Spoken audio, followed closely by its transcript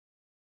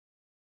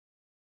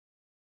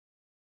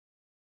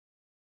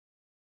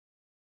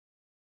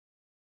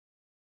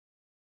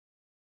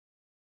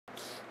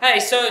Hey,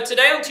 so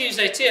today on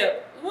Tuesday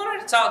Tip, we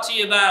wanted to talk to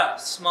you about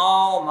a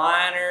small,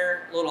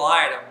 minor little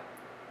item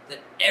that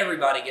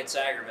everybody gets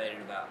aggravated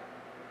about.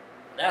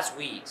 And that's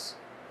weeds.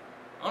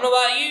 I don't know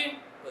about you,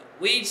 but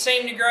weeds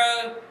seem to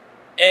grow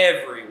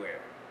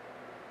everywhere.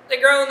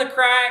 They grow in the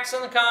cracks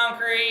in the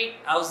concrete.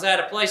 I was at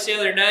a place the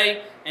other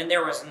day and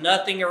there was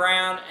nothing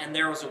around and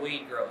there was a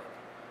weed growing.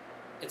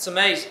 It's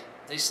amazing.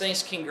 These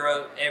things can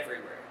grow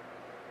everywhere.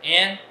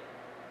 And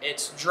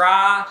it's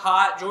dry,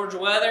 hot Georgia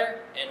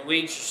weather, and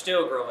weeds are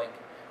still growing.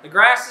 The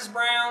grass is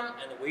brown,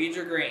 and the weeds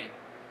are green.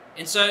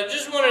 And so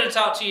just wanted to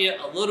talk to you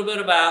a little bit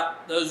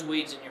about those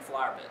weeds in your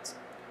flower beds.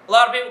 A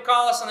lot of people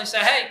call us and they say,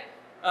 hey,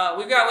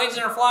 we've got weeds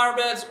in our flower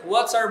beds.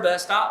 What's our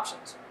best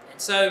options? And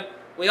so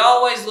we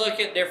always look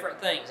at different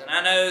things. And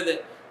I know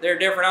that there are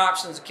different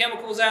options of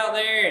chemicals out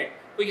there, and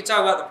we can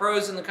talk about the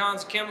pros and the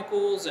cons of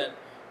chemicals, and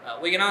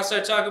we can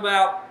also talk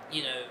about,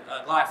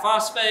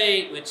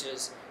 glyphosate, which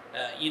is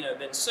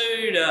been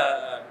sued,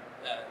 a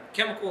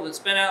chemical that's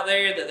been out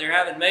there that they're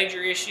having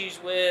major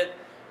issues with.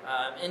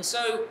 And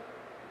so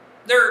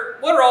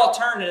what are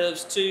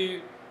alternatives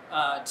to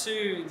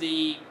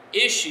the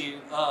issue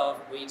of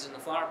weeds in the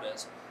flower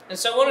beds? And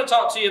so I want to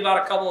talk to you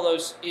about a couple of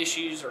those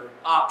issues or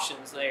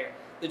options there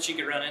that you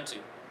could run into.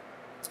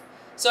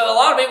 So a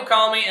lot of people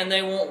call me and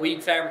they want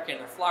weed fabric in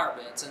their flower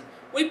beds. And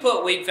we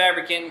put weed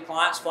fabric in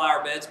clients'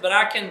 flower beds, but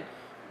I can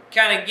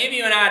kind of give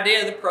you an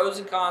idea of the pros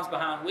and cons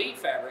behind weed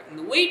fabric. And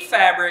the weed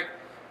fabric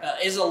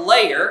is a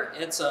layer.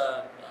 It's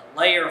a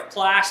layer of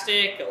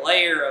plastic, a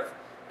layer of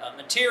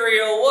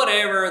material,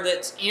 whatever,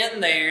 that's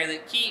in there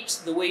that keeps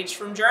the weeds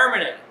from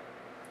germinating.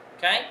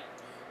 Okay?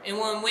 And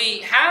when we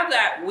have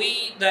that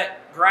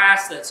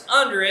grass that's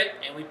under it,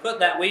 and we put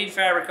that weed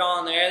fabric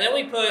on there, and then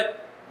we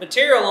put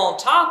material on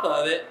top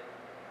of it,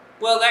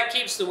 well, that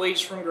keeps the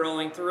weeds from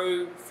growing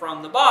through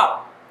from the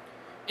bottom.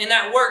 And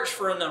that works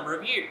for a number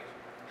of years.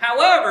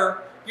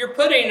 However, you're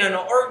putting an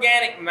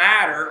organic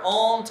matter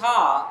on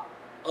top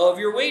of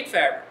your weed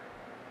fabric.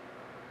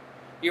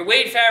 Your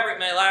weed fabric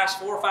may last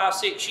 4, 5,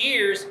 6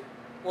 years.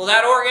 Well,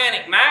 that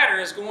organic matter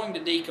is going to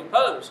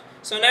decompose.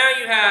 So now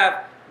you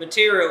have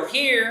material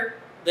here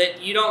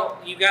that you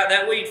got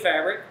that weed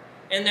fabric,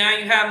 and now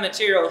you have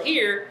material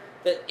here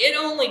that it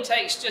only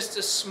takes just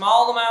a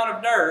small amount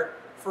of dirt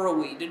for a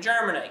weed to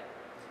germinate.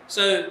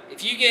 So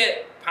if you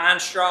get pine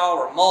straw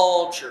or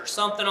mulch or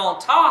something on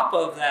top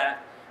of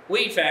that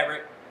weed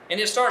fabric,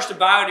 and it starts to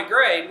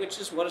biodegrade, which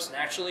is what it's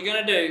naturally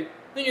going to do,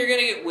 then you're going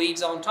to get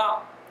weeds on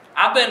top.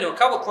 I've been to a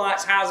couple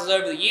clients' houses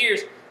over the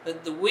years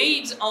that the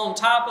weeds on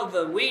top of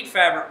the weed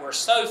fabric were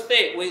so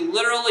thick, we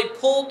literally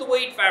pulled the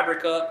weed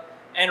fabric up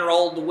and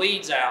rolled the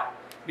weeds out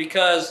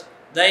because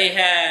they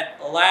had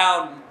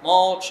allowed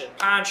mulch and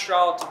pine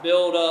straw to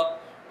build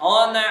up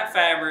on that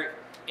fabric,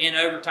 and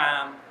over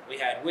time we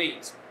had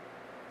weeds.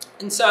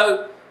 And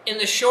so in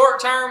the short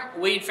term,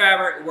 weed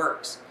fabric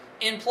works.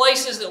 In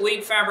places that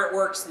weed fabric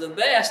works the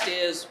best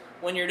is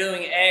when you're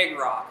doing egg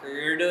rock or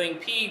you're doing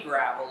pea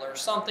gravel or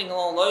something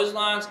along those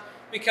lines,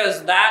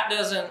 because that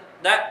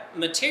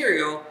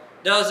material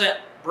doesn't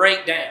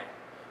break down.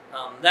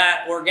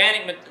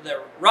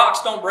 The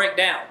rocks don't break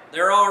down.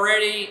 They're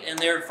already in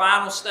their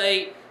final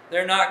state.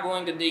 They're not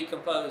going to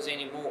decompose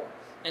anymore.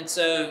 And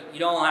so you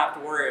don't have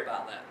to worry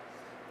about that.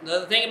 The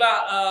other thing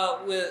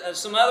about with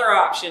some other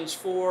options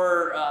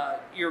for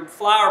your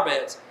flower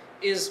beds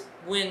is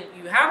when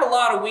you have a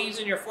lot of weeds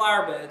in your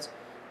flower beds,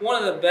 one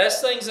of the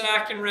best things that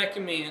I can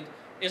recommend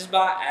is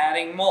by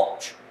adding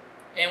mulch.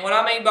 And what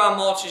I mean by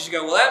mulch is you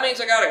go, well, that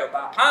means I got to go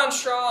buy pine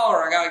straw,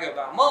 or I got to go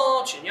buy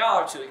mulch, and y'all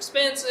are too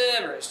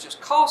expensive, or it's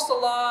just cost a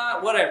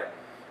lot, whatever.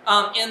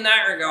 In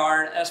that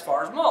regard, as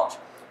far as mulch.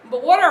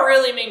 But what I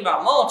really mean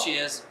by mulch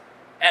is,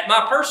 at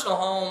my personal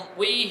home,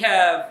 we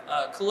have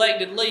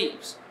collected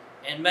leaves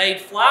and made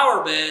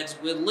flower beds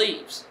with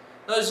leaves.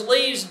 Those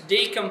leaves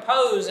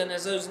decompose, and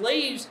as those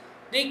leaves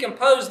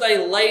decompose, they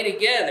lay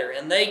together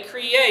and they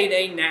create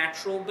a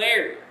natural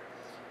barrier.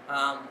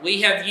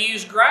 We have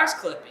used grass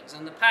clippings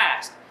in the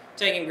past.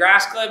 Taken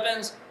grass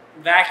clippings,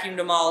 vacuumed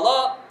them all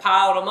up,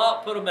 piled them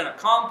up, put them in a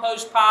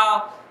compost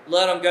pile,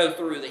 let them go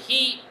through the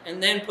heat,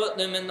 and then put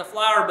them in the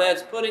flower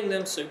beds, putting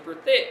them super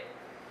thick.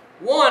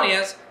 One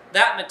is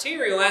that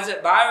material, as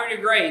it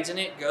biodegrades and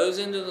it goes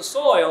into the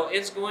soil,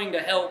 it's going to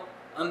help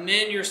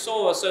amend your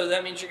soil, so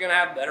that means you're going to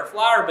have better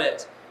flower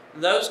beds,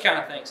 those kind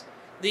of things.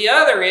 The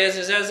other is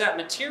as that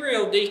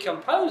material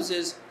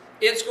decomposes,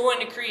 it's going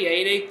to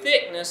create a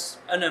thickness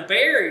and a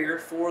barrier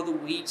for the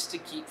weeds to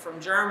keep from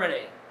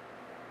germinating,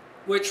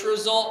 which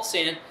results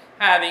in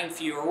having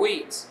fewer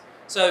weeds.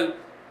 So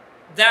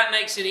that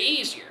makes it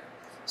easier.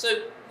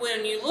 So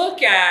when you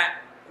look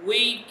at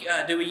weed,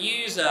 do we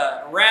use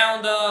a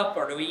Roundup,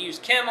 or do we use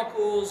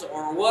chemicals,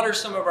 or what are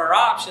some of our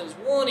options?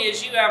 One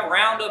is you have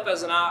Roundup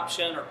as an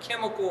option, or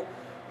chemical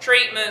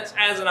treatments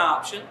as an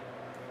option.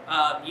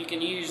 You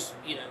can use,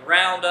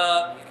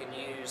 Roundup. You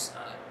can use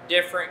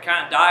different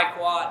kind of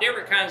Dicot,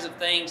 different kinds of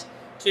things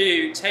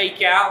to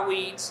take out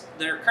weeds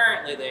that are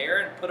currently there,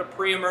 and put a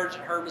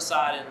pre-emergent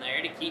herbicide in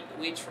there to keep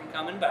the weeds from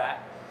coming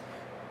back.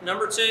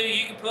 Number two,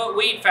 you can put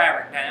weed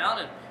fabric down,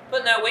 and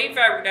putting that weed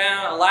fabric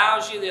down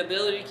allows you the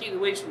ability to keep the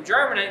weeds from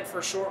germinating for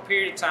a short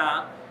period of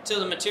time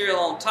until the material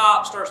on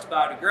top starts to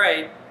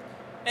biodegrade.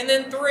 And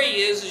then 3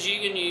 is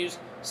you can use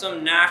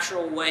some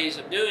natural ways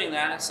of doing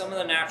that, and some of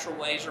the natural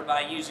ways are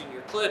by using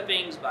your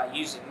clippings, by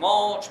using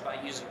mulch, by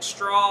using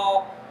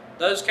straw,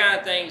 those kind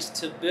of things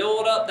to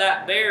build up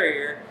that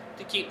barrier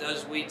to keep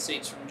those weed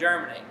seeds from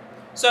germinating.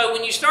 So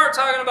when you start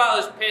talking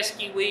about those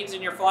pesky weeds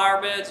in your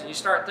flower beds and you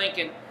start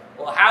thinking,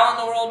 well, how in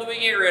the world do we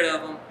get rid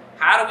of them?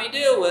 How do we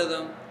deal with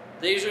them?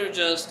 These are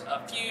just a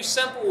few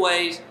simple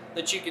ways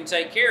that you can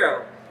take care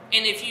of them.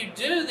 And if you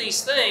do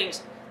these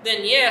things,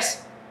 then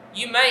yes,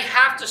 you may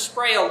have to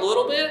spray a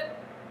little bit,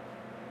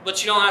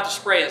 but you don't have to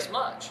spray as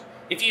much.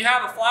 If you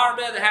have a flower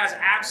bed that has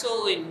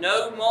absolutely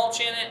no mulch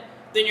in it,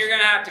 then you're going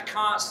to have to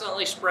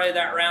constantly spray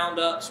that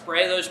Roundup,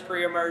 spray those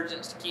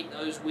pre-emergents to keep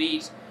those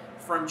weeds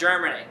from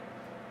germinating.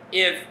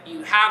 If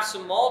you have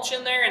some mulch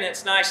in there and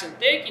it's nice and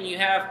thick and you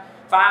have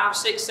 5,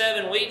 6,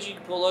 7 weeds, you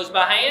can pull those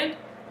by hand,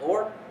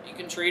 or you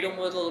can treat them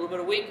with a little bit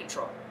of weed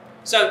control.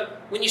 So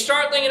when you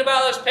start thinking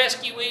about those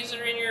pesky weeds that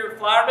are in your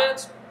flower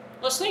beds,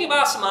 let's think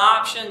about some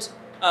options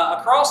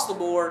across the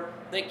board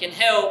that can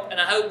help,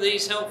 and I hope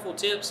these helpful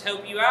tips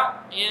help you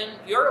out in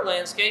your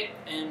landscape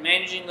and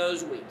managing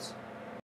those weeds.